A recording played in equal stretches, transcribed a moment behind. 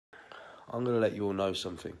I'm going to let you all know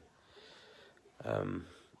something.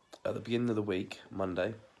 At the beginning of the week,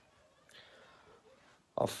 Monday,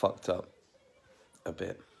 I fucked up a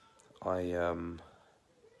bit. I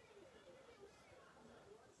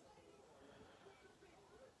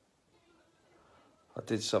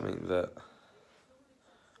did something that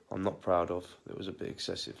I'm not proud of. It was a bit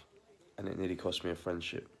excessive, and it nearly cost me a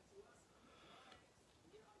friendship.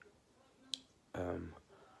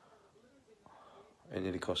 It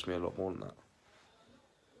nearly cost me a lot more than that.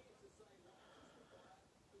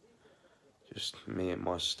 Just me and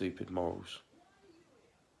my stupid morals,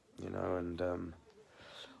 you know. And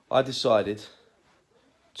I decided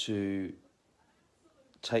to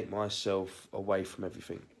take myself away from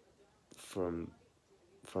everything from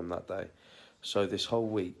that day. So this whole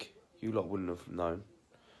week, you lot wouldn't have known.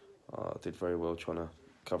 I did very well trying to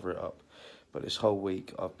cover it up. But this whole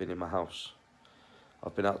week, I've been in my house.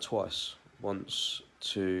 I've been out twice. Once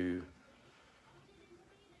to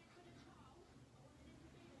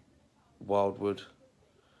Wildwood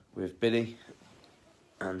with Billy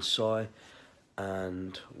and Si,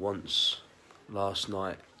 and once last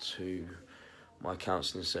night to my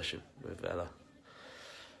counselling session with Ella.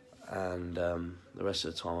 And the rest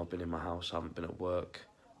of the time I've been in my house. I haven't been at work.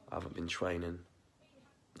 I haven't been training.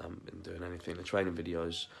 I haven't been doing anything. The training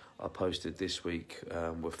videos I posted this week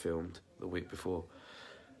were filmed the week before.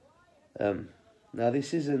 Now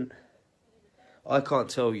this isn't... I can't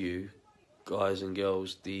tell you, guys and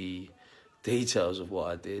girls, the details of what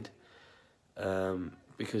I did,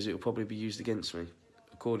 because it will probably be used against me.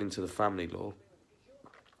 According to the family law,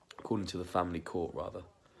 according to the family court rather,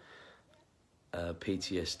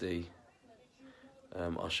 PTSD,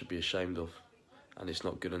 I should be ashamed of, and it's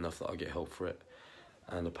not good enough that I get help for it.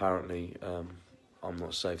 And apparently I'm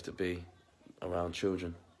not safe to be around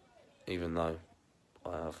children, even though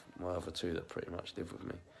I have my other two that pretty much live with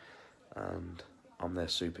me, and I'm their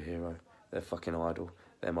superhero, their fucking idol,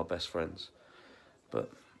 they're my best friends.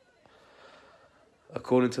 But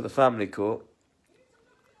according to the family court,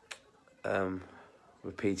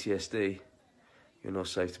 with PTSD, you're not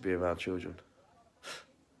safe to be around children.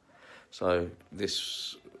 So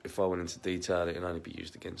this, if I went into detail, it can only be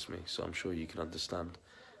used against me. So I'm sure you can understand.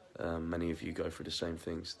 Many of you go through the same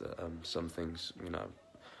things. That some things, you know,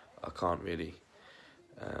 I can't really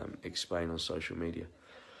explain on social media.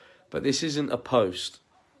 But this isn't a post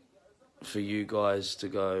for you guys to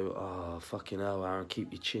go, oh, fucking hell, Aaron,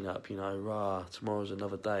 keep your chin up, you know, rah, tomorrow's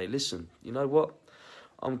another day. Listen, you know what?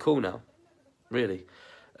 I'm cool now, really.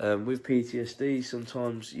 With PTSD,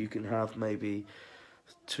 sometimes you can have maybe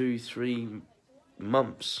 2-3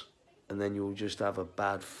 months and then you'll just have a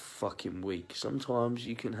bad fucking week. Sometimes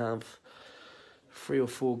you can have 3 or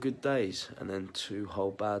 4 good days and then 2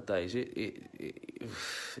 whole bad days.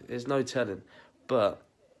 There's no telling. But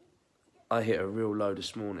I hit a real low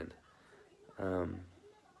this morning.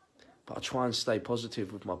 But I try and stay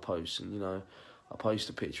positive with my posts, and you know, I post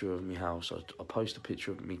a picture of my house, I post a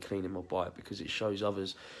picture of me cleaning my bike, because it shows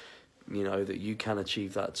others, you know, that you can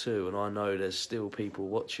achieve that too. And I know there's still people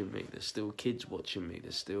watching me, there's still kids watching me,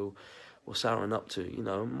 there's still, what's Aaron up to? You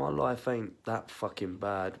know, my life ain't that fucking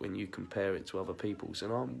bad when you compare it to other people's,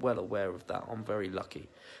 and I'm well aware of that. I'm very lucky.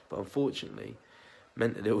 But unfortunately,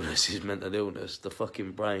 mental illness is mental illness. The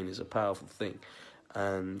fucking brain is a powerful thing.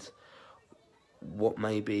 And what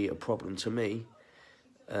may be a problem to me,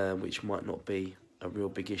 which might not be a real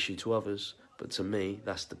big issue to others, but to me,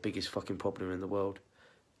 that's the biggest fucking problem in the world.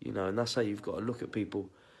 You know, and that's how you've got to look at people.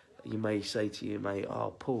 You may say to your mate,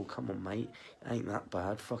 oh, Paul, come on, mate, it ain't that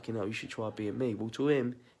bad. Fucking hell, you should try being me. Well, to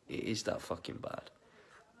him, it is that fucking bad.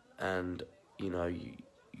 And, you know,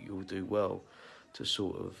 you'll do well to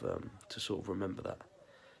sort of remember that.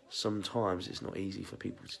 Sometimes it's not easy for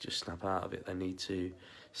people to just snap out of it. They need to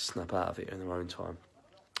snap out of it in their own time.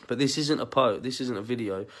 But this isn't a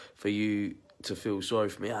video for you to feel sorry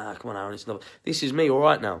for me. Ah, come on, Aaron, it's not. This is me, all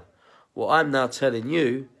right now. What I'm now telling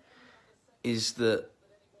you is that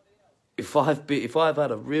if I've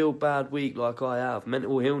had a real bad week like I have,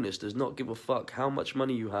 mental illness does not give a fuck how much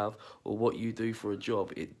money you have or what you do for a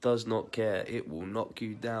job. It does not care. It will knock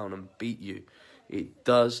you down and beat you. It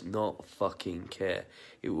does not fucking care.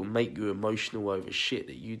 It will make you emotional over shit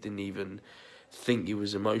that you didn't even think you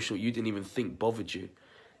was emotional. You didn't even think bothered you.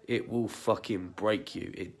 It will fucking break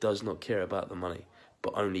you. It does not care about the money.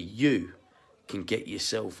 But only you can get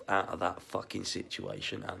yourself out of that fucking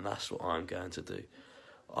situation. And that's what I'm going to do.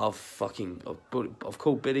 I've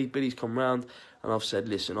called Billy. Billy's come round and I've said,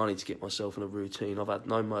 listen, I need to get myself in a routine. I've had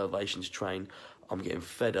no motivation to train. I'm getting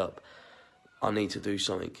fed up. I need to do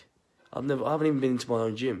something. I haven't even been into my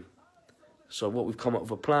own gym. So what we've come up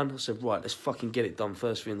with a plan. I said, right, let's fucking get it done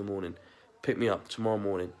first thing in the morning. Pick me up tomorrow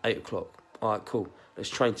morning, 8 o'clock. All right, cool. Let's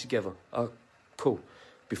train together. Cool.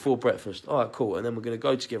 Before breakfast. All right, cool. And then we're going to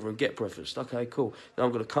go together and get breakfast. Okay, cool. Then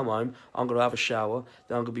I'm going to come home. I'm going to have a shower.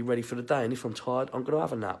 Then I'm going to be ready for the day. And if I'm tired, I'm going to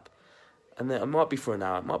have a nap. And then it might be for an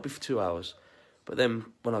hour. It might be for 2 hours. But then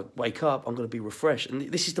when I wake up, I'm going to be refreshed. And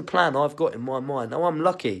this is the plan I've got in my mind. Now, I'm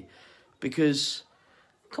lucky because,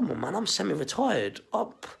 come on, man, I'm semi-retired.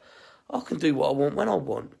 I can do what I want when I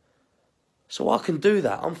want. So I can do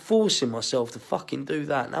that. I'm forcing myself to fucking do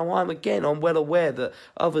that. Now, I'm well aware that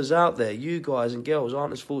others out there, you guys and girls,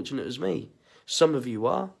 aren't as fortunate as me. Some of you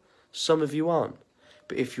are. Some of you aren't.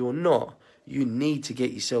 But if you're not, you need to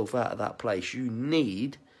get yourself out of that place. You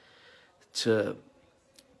need to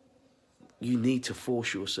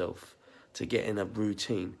force yourself to get in a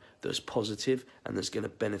routine that's positive and that's going to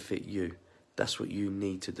benefit you. That's what you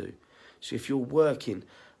need to do. So if you're working,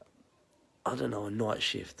 I don't know, a night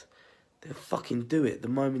shift, then fucking do it the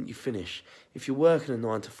moment you finish. If you're working a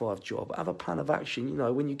 9-to-5 job, have a plan of action. You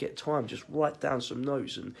know, when you get time, just write down some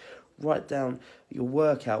notes and write down your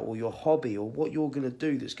workout or your hobby or what you're going to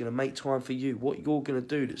do that's going to make time for you, what you're going to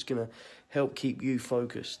do that's going to help keep you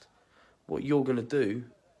focused, what you're going to do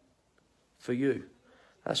for you.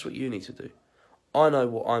 That's what you need to do. I know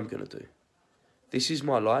what I'm going to do. This is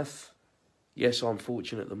my life. Yes, I'm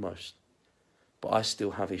fortunate the most, but I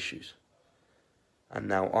still have issues. And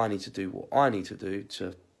now I need to do what I need to do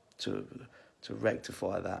to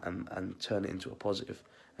rectify that and turn it into a positive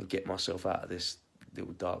and get myself out of this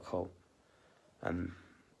little dark hole. And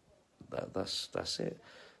that's it.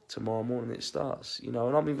 Tomorrow morning it starts, you know,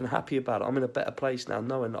 and I'm even happy about it. I'm in a better place now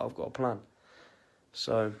knowing that I've got a plan.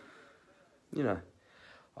 So, you know,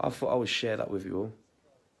 I thought I would share that with you all.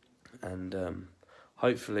 And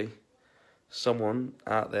hopefully someone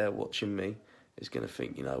out there watching me is going to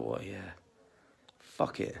think, you know what, yeah,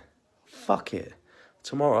 fuck it.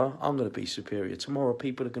 Tomorrow, I'm going to be superior. Tomorrow,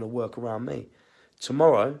 people are going to work around me.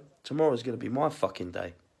 Tomorrow's going to be my fucking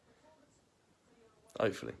day.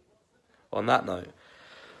 Hopefully. On that note,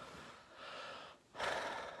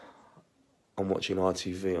 I'm watching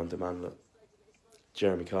ITV on demand. Look,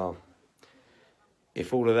 Jeremy Kyle.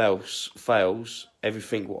 If all of else fails,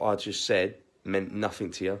 everything what I just said meant nothing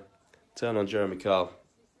to you, turn on Jeremy Kyle.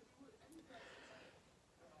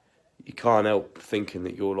 You can't help thinking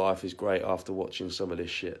that your life is great after watching some of this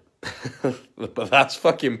shit. But that's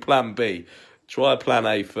fucking plan B. Try plan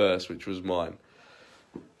A first, which was mine.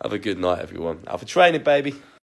 Have a good night, everyone. Out for training, baby.